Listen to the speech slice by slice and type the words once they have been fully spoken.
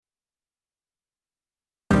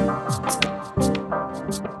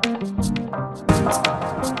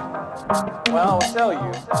Well, I'll tell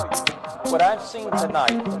you, what I've seen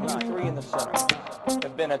tonight from you three in the center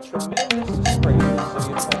have been a tremendous disgrace to the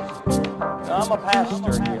city of Tulsa. Now, I'm a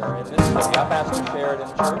pastor here in this city. I pastor Sheridan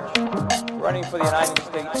Church, running for the United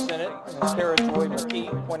States Senate. As Kara Joy McKee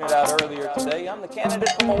pointed out earlier today, I'm the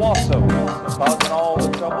candidate from Owasso, causing all the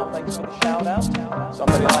trouble. Thanks for the shout-out.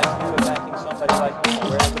 Somebody like you attacking somebody like me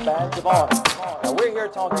wears a badge of honor. Now, we're here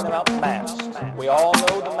talking about masks. We all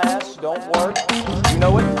know the masks don't work. You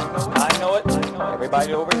know it. I know it.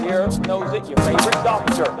 Everybody over here knows it. Your favorite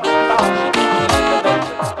doctor, Fauci, knows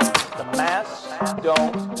it. The masks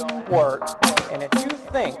don't work. And if you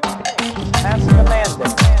think passing a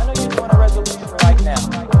mandate, I know you want a resolution right now,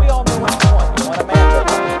 but we all know what you want. You want a mandate.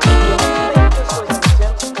 If you think this was an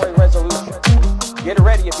attempt for a resolution, get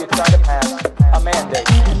ready if you try to pass a mandate.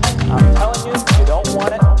 I'm telling you, you don't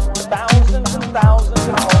want it. Thousands and thousands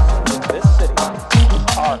of Tulsans in this city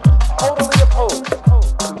are totally opposed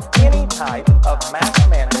to any type of mask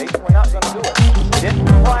mandate. We're not going to do it. We didn't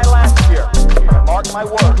comply last year. Mark my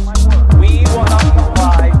words. We will not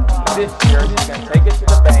comply this year. You're going to take it to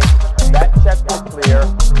the bank. That check will clear.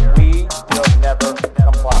 We will never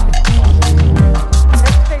comply.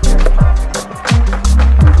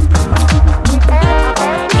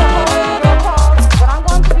 What I'm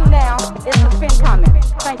going to do now is suspend comment.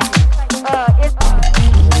 Thank you.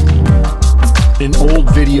 An old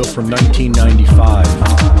video from 1995,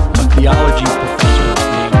 a theology professor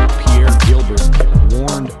named Pierre Gilbert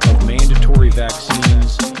warned of mandatory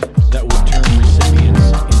vaccines that would turn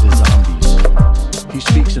recipients into zombies. He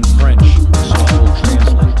speaks in French, so I will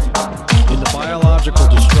translate. In the biological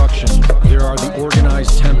destruction, there are the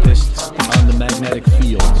organized tempests on the magnetic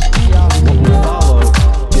fields. What will follow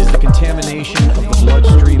is the contamination of the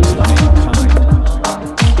bloodstreams of mankind,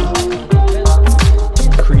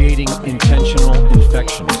 creating intentional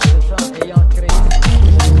infections.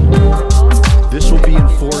 This will be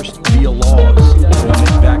enforced via laws that will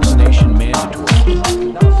make vaccination mandatory,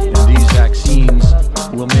 and these vaccines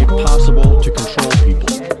will make possible to control people.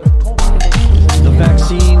 The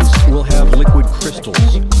vaccines will have liquid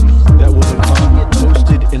crystals that will become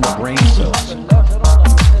posted in the brain cells,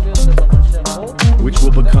 which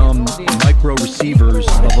will become micro receivers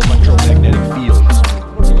of electromagnetic fields,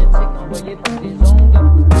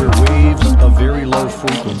 where waves of very low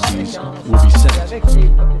frequencies will be sent.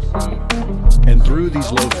 And through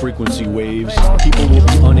these low frequency waves, people will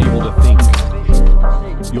be unable to think.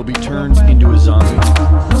 You'll be turned into a zombie.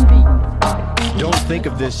 Don't think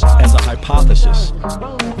of this as a hypothesis.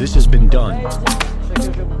 This has been done.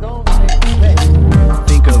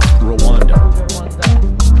 Think of Rwanda.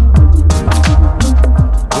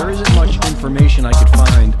 There isn't much information I could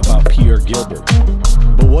find about Pierre Gilbert,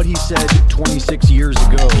 but what he said 26 years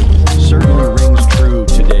ago certainly rings true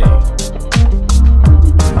today.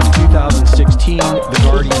 In 2016, The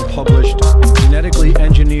Guardian published Genetically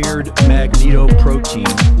Engineered Magnetoprotein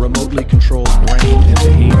Remotely Controls Brain and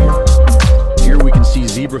Behavior. Here we can see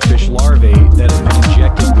zebrafish larvae that have been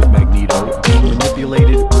injected with magneto being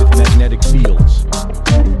manipulated with magnetic fields.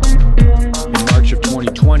 In March of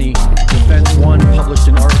 2020, Defense One published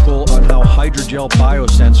an article on how hydrogel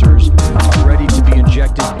biosensors are ready to be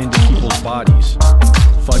injected into people's bodies,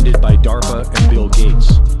 funded by DARPA and Bill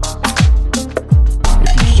Gates.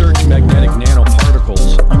 If you search magnetic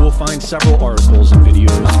nanoparticles, you will find several articles and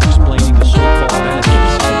videos explaining the so-called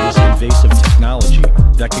benefits of this invasive technology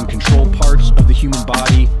that can control parts of the human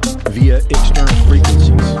body via external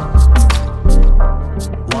frequencies.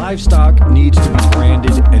 Livestock needs to be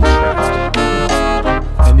branded and tracked,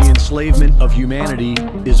 and the enslavement of humanity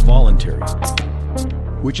is voluntary,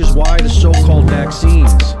 which is why the so-called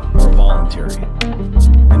vaccines are voluntary.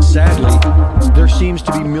 And sadly, there seems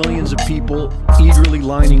to be millions of people eagerly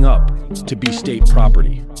lining up to be state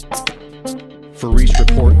property. For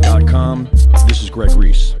ReeseReport.com, this is Greg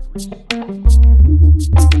Reese.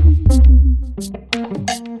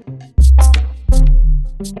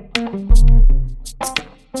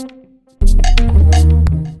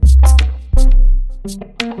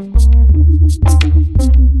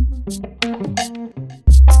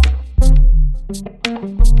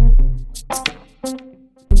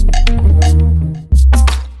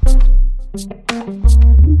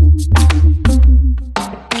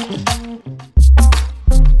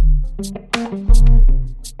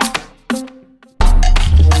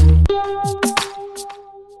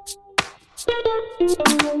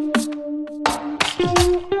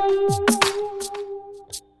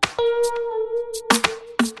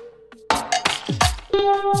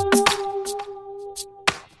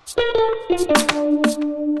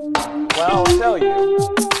 Well, I'll tell you,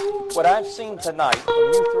 What I've seen tonight from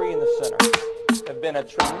you three in the center have been a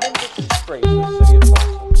tremendous disgrace to the city of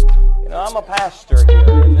Tulsa. You know, I'm a pastor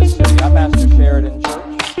here in this city. I pastor Sheridan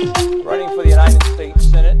Church, running for the United States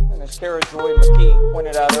Senate. And as Kara Joy McKee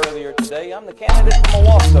pointed out earlier today, I'm the candidate from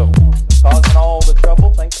Owasso, causing all the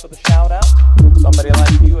trouble. Thanks for the shout out. Somebody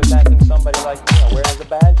like you attacking somebody like me, wearing the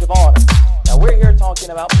badge of honor. Now we're here talking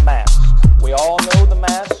about masks. We all know the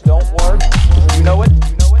masks don't work. You know it.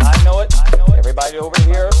 I know it. Everybody over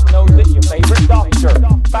here knows it. Your favorite doctor,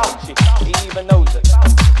 Fauci, he even knows it.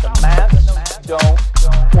 The masks don't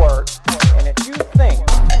work. And if you think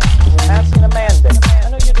passing a mandate, I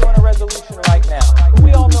know you're doing a resolution right now, but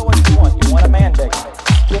we all know what you want. You want a mandate.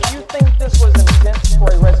 If you think this was intent for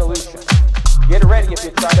a resolution, get ready if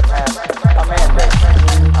you try to pass a mandate.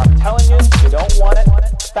 I'm telling you, you don't want it.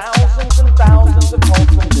 Thousands and thousands of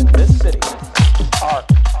Tulsans in this city are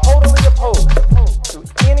totally opposed to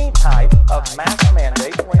any type of mask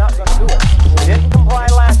mandate. We're not going to do it. We didn't comply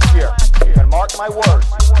last year. You can mark my words.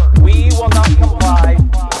 We will not comply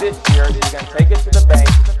this year. You can take it to the bank.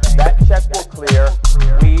 That check will clear.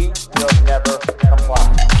 We will never comply.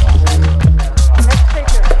 Next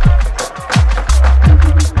speaker.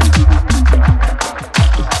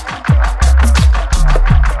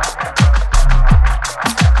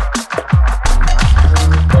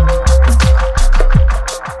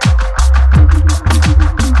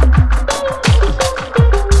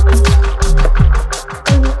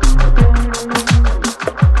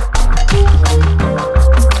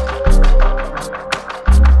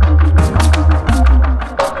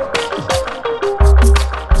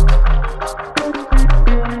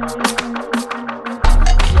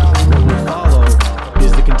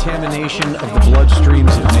 Contamination of the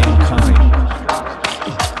bloodstreams of mankind.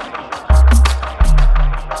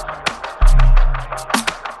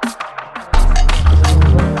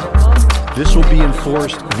 This will be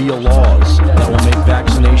enforced via laws that will make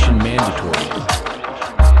vaccination mandatory.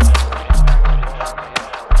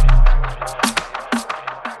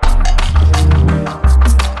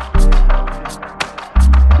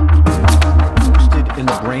 Posted in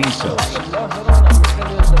the brain cells,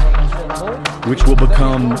 which will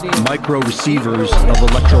become micro receivers of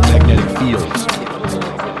electromagnetic fields,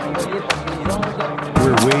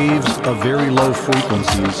 where waves of very low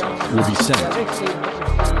frequencies will be sent.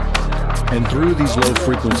 And through these low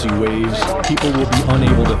frequency waves, people will be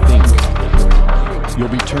unable to think. You'll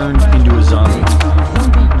be turned into a zombie.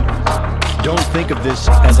 Don't think of this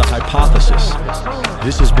as a hypothesis.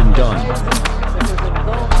 This has been done.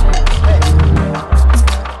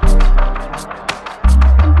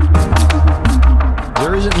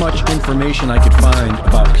 There isn't much information I could find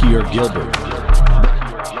about Pierre Gilbert.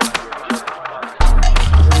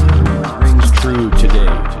 It rings true today.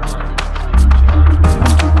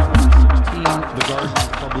 In 2016, The Guardian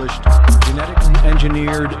published genetically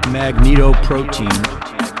engineered magnetoprotein.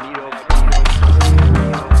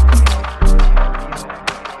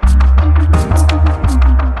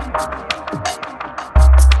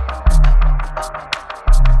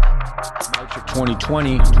 March of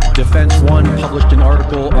 2020, Defense One published an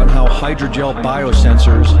article on how hydrogel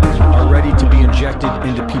biosensors are ready to be injected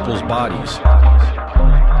into people's bodies.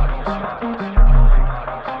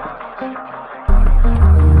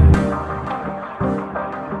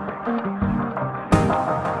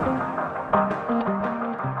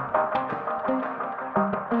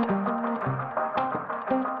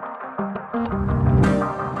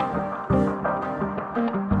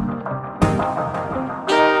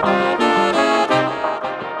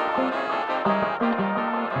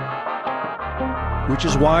 Which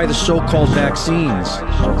is why the so-called vaccines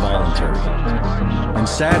are voluntary. And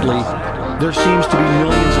sadly, there seems to be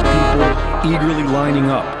millions of people eagerly lining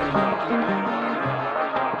up.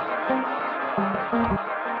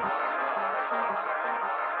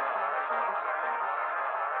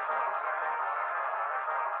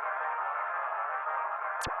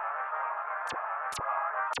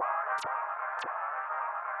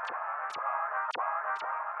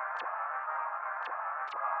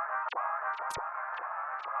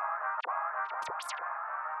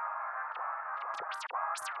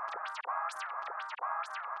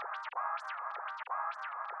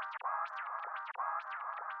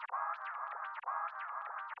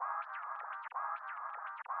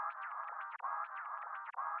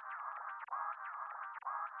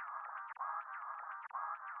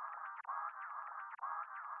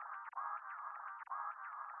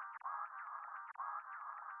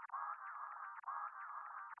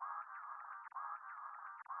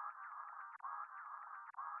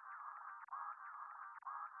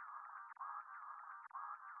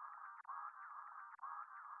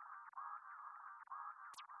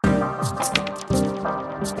 Well,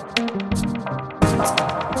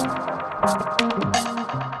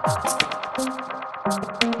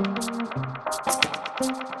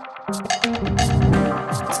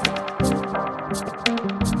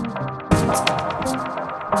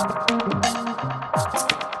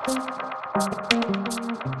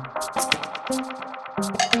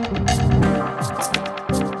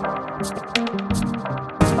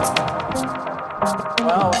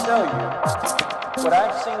 I'll tell you, what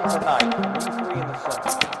I've seen tonight from you three in the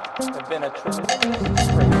Senate have been a tremendous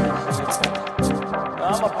disgrace to the city of Texas. Now,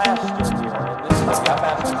 I'm a pastor here in this city. I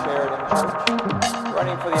pastor Sheridan Church,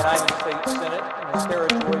 running for the United States Senate in his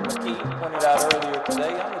territory. McKee pointed out earlier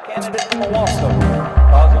today, I'm the candidate from Owasso,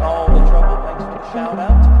 causing all the trouble. Thanks for the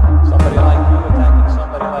shout-out. Somebody like you attacking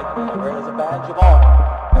somebody like me, I wear it as a badge of honor.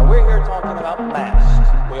 Now, we're here talking about masks.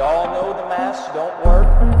 We all know the masks don't work.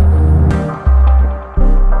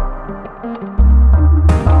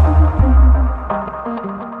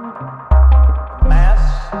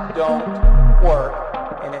 Don't work.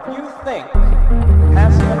 And if you think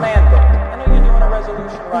passing a mandate, I know you're doing a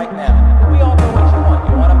resolution right now, but we all know what you want.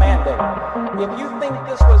 You want a mandate. If you think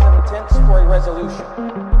this was intents for a resolution,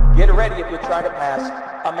 get ready if you try to pass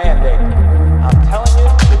a mandate. I'm telling you,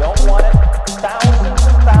 you don't want it. Thousands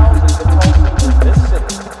and thousands of Tulsans in this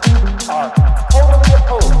city